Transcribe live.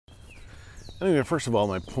Anyway, first of all,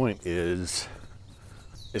 my point is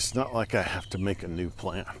it's not like I have to make a new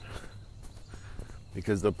plan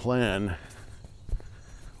because the plan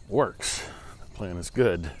works. The plan is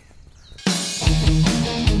good.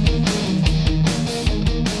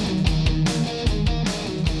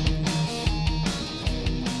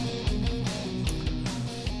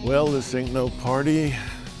 Well, this ain't no party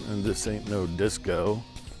and this ain't no disco.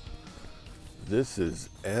 This is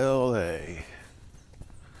LA,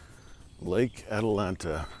 Lake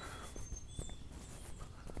Atalanta.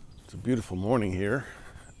 It's a beautiful morning here,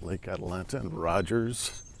 Lake Atalanta in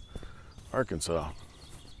Rogers, Arkansas.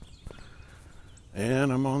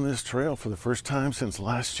 And I'm on this trail for the first time since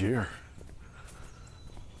last year.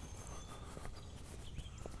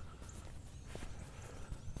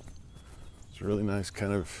 It's a really nice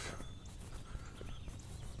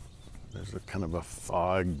there's a kind of a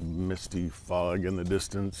fog, misty fog in the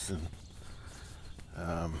distance. And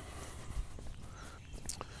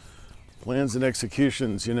plans and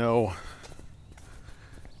executions,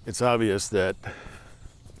 it's obvious that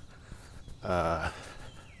that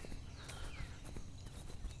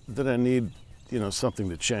I need, something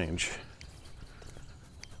to change.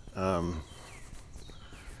 It's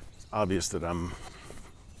obvious that I'm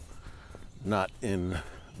not in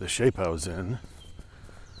the shape I was in,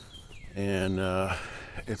 and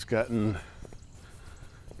it's gotten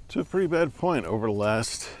to a pretty bad point over the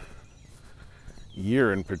last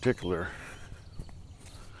year in particular.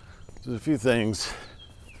 There's a few things.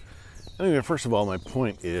 Anyway, first of all, my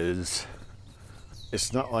point is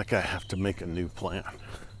it's not like I have to make a new plan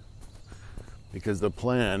because the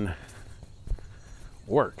plan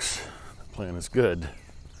works. The plan is good.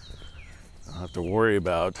 I don't have to worry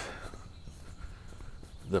about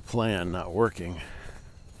the plan not working.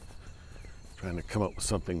 Trying to come up with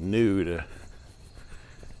something new to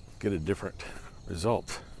get a different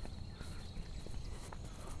result.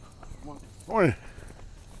 Morning.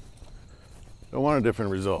 I don't want a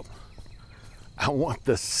different result. I want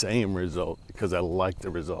the same result because I like the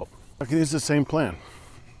result. I can use the same plan.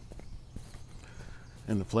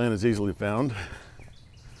 And the plan is easily found.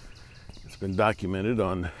 It's been documented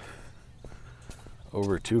on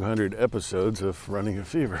over 200 episodes of Running a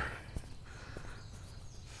Fever.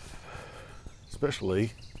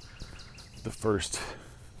 Especially the first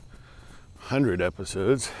 100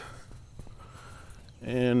 episodes.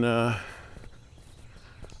 And I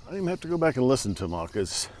don't even have to go back and listen to them all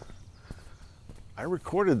because I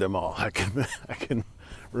recorded them all. I can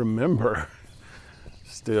remember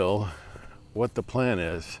still what the plan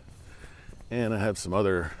is. And I have some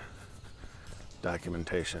other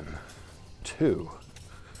documentation too.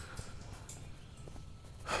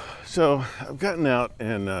 So I've gotten out,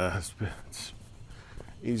 and it's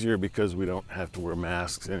easier because we don't have to wear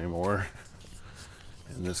masks anymore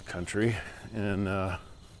in this country. And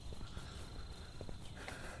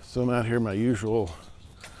so I'm out here in my usual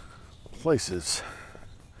places.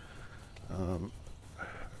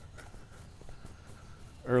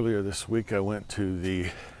 Earlier this week I went to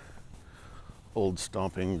the old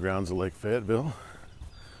stomping grounds of Lake Fayetteville.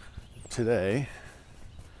 Today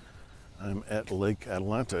I'm at Lake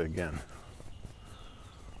Atalanta again.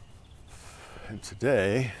 And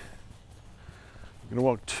today I'm going to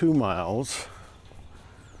walk 2 miles,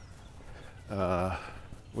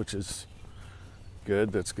 which is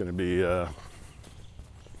good. That's going to be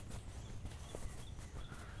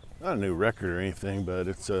not a new record or anything, but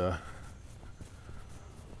it's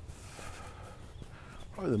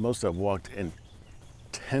probably the most I've walked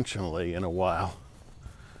intentionally in a while.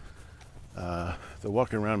 The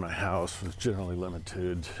walking around my house was generally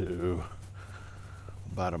limited to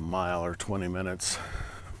about a mile or 20 minutes.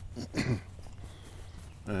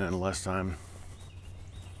 And last time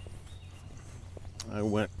I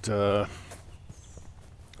went about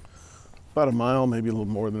a mile, maybe a little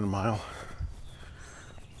more than a mile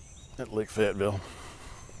at Lake Fayetteville.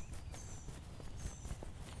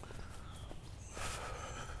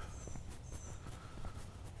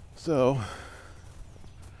 So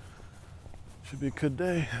should be a good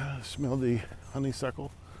day. I smell the honeysuckle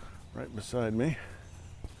right beside me.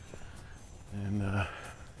 And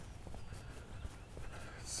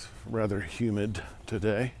it's rather humid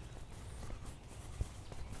today.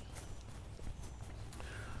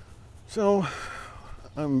 So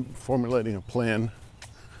I'm formulating a plan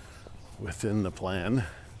within the plan.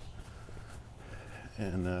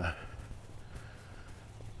 And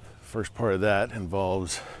first part of that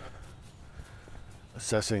involves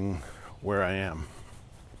assessing where I am.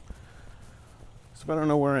 So if I don't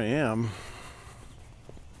know where I am,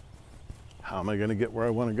 how am I going to get where I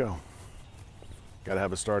want to go? Got to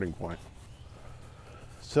have a starting point.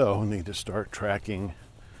 So I need to start tracking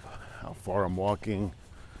how far I'm walking,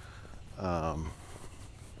 my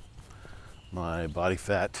body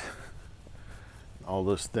fat, all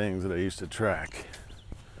those things that I used to track.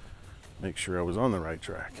 Make sure I was on the right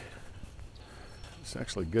track. It's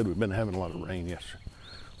actually good. We've been having a lot of rain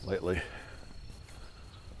lately.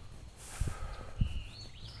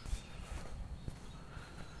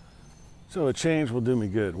 So a change will do me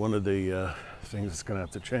good. One of the things that's going to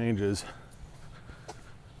have to change is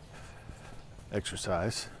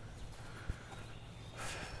exercise.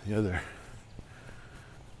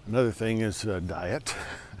 Another thing is diet.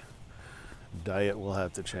 Diet will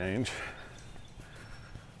have to change.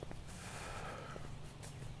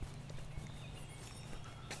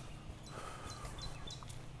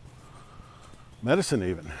 Medicine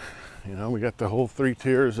even. You know, we got the whole 3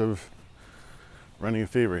 tiers of running a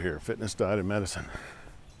fever here: fitness, diet, and medicine.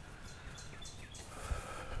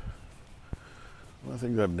 One of the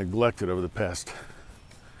things I've neglected over the past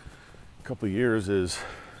couple of years is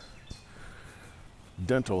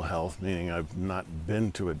dental health, meaning I've not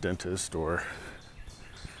been to a dentist or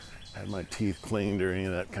had my teeth cleaned or any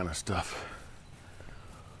of that kind of stuff.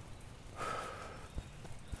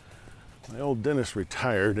 My old dentist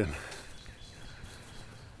retired, and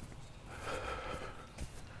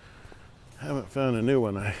haven't found a new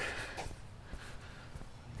one. I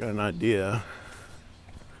got an idea,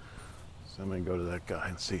 so I'm gonna go to that guy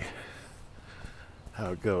and see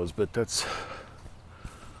how it goes. But that's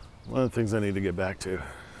one of the things I need to get back to.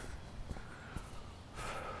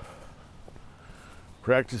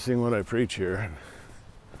 Practicing what I preach here and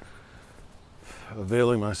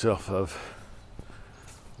availing myself of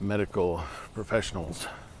medical professionals.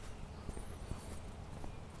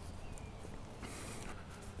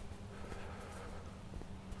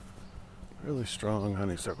 Really strong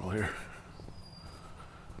honeysuckle here.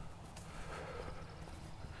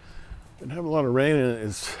 Been having a lot of rain, and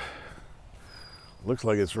it looks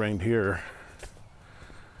like it's rained here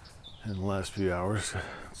in the last few hours.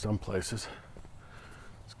 Some places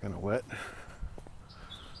it's kind of wet.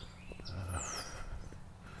 It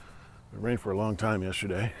rained for a long time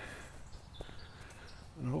yesterday,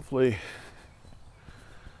 and hopefully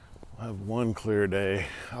we'll have one clear day.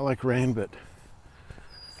 I like rain, but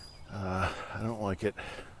I don't like it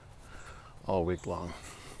all week long.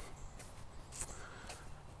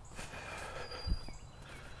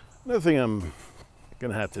 Another thing I'm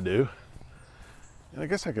gonna have to do, and I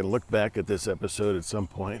guess I can look back at this episode at some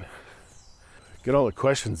point, get all the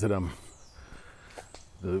questions that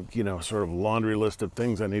sort of laundry list of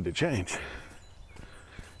things I need to change.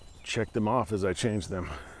 Check them off as I change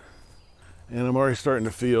them. And I'm already starting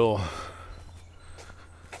to feel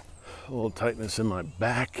a little tightness in my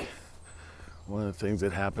back. One of the things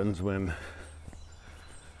that happens when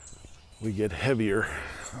we get heavier,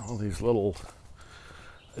 all these little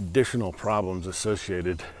additional problems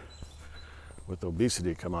associated with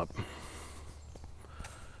obesity come up.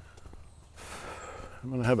 I'm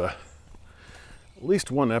going to have at least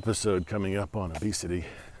one episode coming up on obesity,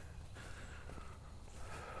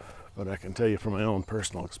 but I can tell you from my own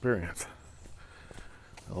personal experience,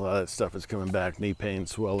 a lot of that stuff is coming back: knee pain,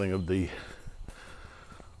 swelling of the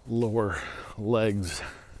lower legs,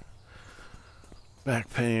 back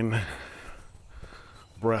pain,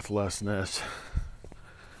 breathlessness,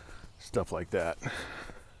 stuff like that.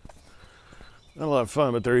 Not a lot of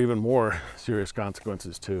fun, but there are even more serious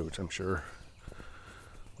consequences too, which I'm sure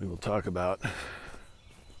we will talk about.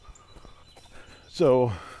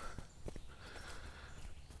 So,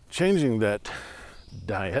 changing that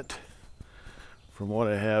diet from what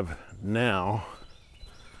I have now,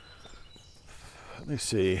 let me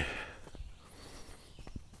see,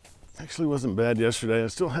 actually wasn't bad yesterday. I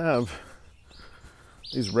still have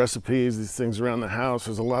these recipes, these things around the house.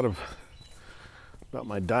 There's a lot about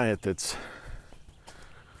my diet that's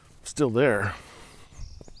still there.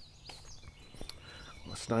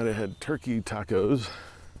 Last night I had turkey tacos.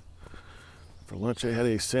 For lunch I had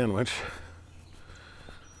a sandwich.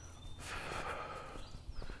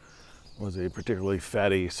 It was a particularly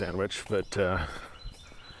fatty sandwich, but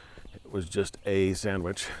it was just a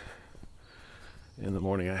sandwich. In the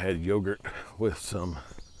morning I had yogurt with some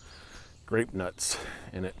grape nuts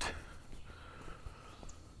in it.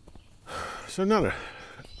 So not a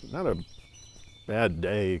bad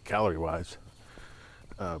day calorie-wise,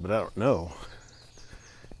 but I don't know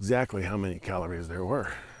exactly how many calories there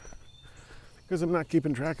were because I'm not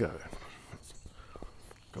keeping track of it. Let's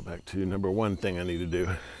go back to number one thing I need to do: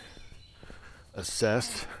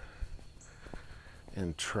 assess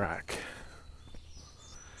and track.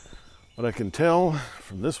 What I can tell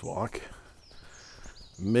from this walk,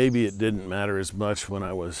 maybe it didn't matter as much when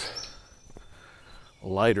I was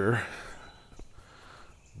lighter,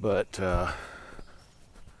 but I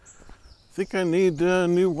think I need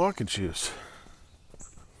new walking shoes.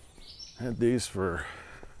 Had these for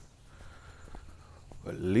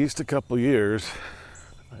at least a couple years.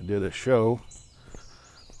 I did a show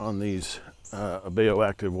on these Abeo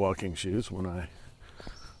Active walking shoes when I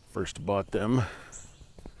first bought them,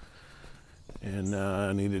 and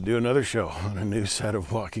I need to do another show on a new set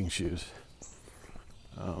of walking shoes.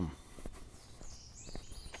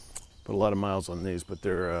 Put a lot of miles on these, but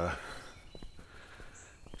they're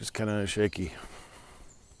just kind of shaky.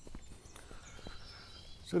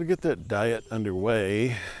 So to get that diet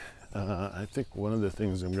underway, I think one of the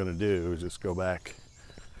things I'm going to do is just go back,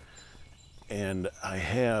 and I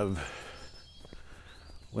have,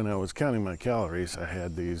 when I was counting my calories, I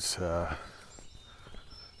had these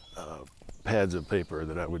pads of paper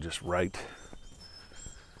that I would just write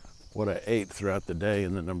what I ate throughout the day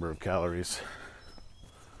and the number of calories.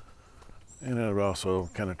 And I would also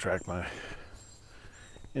kind of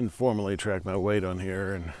informally track my weight on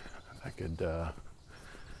here, and I could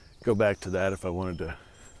go back to that if I wanted to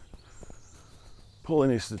pull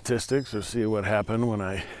any statistics or see what happened when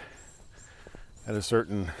I had a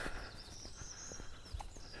certain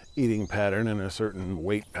eating pattern and a certain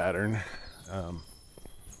weight pattern.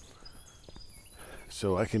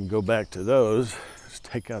 So I can go back to those, just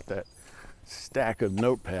take out that stack of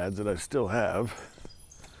notepads that I still have.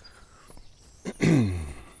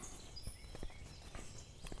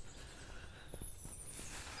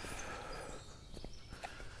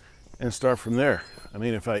 And start from there. I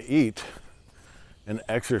mean, if I eat and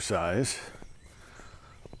exercise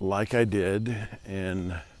like I did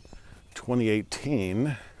in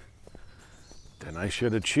 2018, then I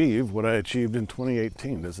should achieve what I achieved in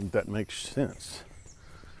 2018. Doesn't that make sense?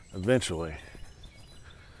 Eventually.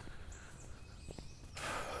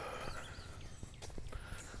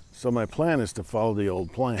 So my plan is to follow the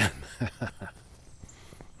old plan.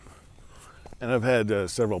 And I've had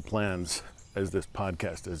several plans as this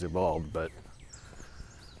podcast has evolved, but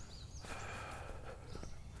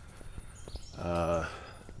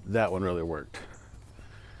that one really worked.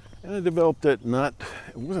 And I developed it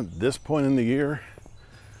it wasn't this point in the year.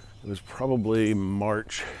 It was probably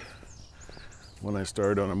March when I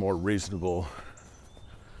started on a more reasonable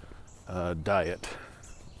diet.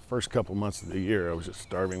 First couple months of the year, I was just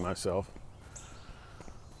starving myself.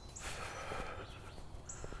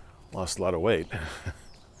 Lost a lot of weight,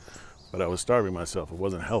 but I was starving myself. It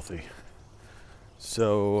wasn't healthy.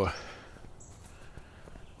 So,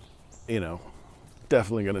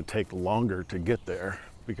 definitely going to take longer to get there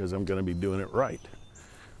because I'm going to be doing it right.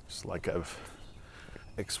 Just like I've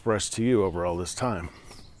expressed to you over all this time.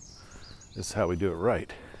 This is how we do it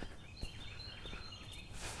right.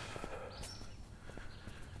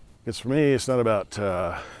 Because for me, it's not about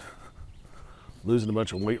losing a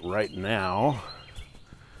bunch of weight right now.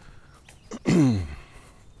 Which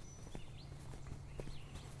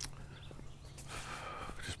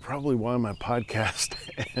is probably why my podcast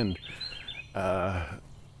and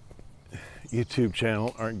YouTube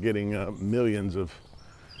channel aren't getting millions of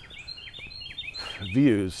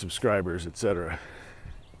views, subscribers, etc.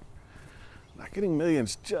 Not getting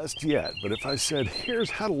millions just yet, but if I said,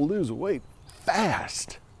 here's how to lose weight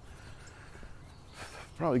fast,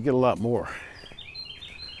 probably get a lot more.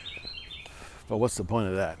 But what's the point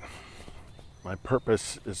of that? My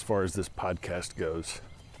purpose as far as this podcast goes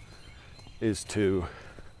is to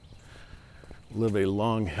live a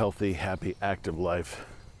long, healthy, happy, active life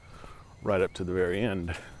right up to the very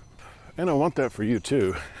end. And I want that for you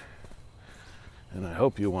too. And I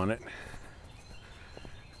hope you want it.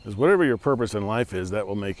 Because whatever your purpose in life is, that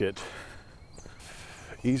will make it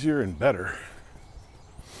easier and better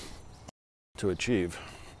to achieve.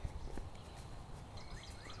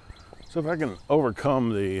 So if I can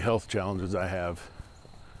overcome the health challenges I have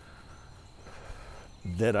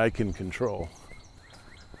that I can control,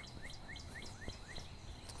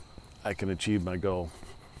 I can achieve my goal.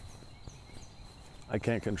 I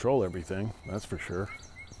can't control everything, that's for sure.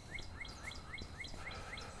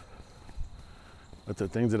 But the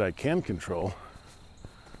things that I can control,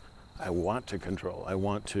 I want to control. I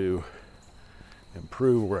want to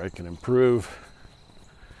improve where I can improve.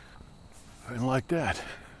 And like that.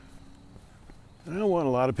 And I don't want a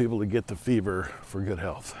lot of people to get the fever for good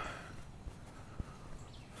health.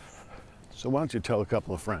 So why don't you tell a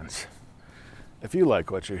couple of friends, if you like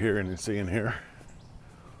what you're hearing and seeing here.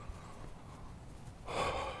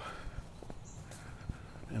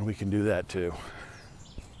 And we can do that too.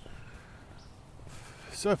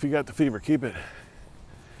 So if you got the fever, keep it.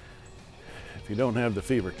 If you don't have the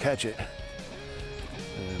fever, catch it.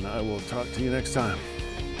 And I will talk to you next time.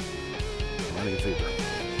 Plenty of fever.